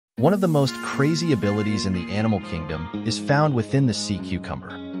One of the most crazy abilities in the animal kingdom is found within the sea cucumber.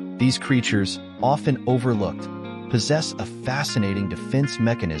 These creatures, often overlooked, possess a fascinating defense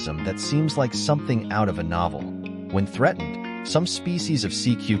mechanism that seems like something out of a novel. When threatened, some species of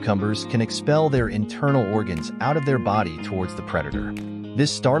sea cucumbers can expel their internal organs out of their body towards the predator.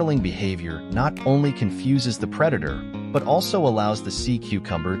 This startling behavior not only confuses the predator, but also allows the sea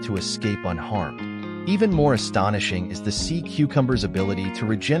cucumber to escape unharmed. Even more astonishing is the sea cucumber's ability to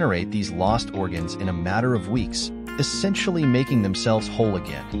regenerate these lost organs in a matter of weeks, essentially making themselves whole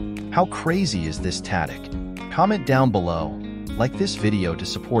again. How crazy is this tactic? Comment down below, like this video to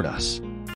support us.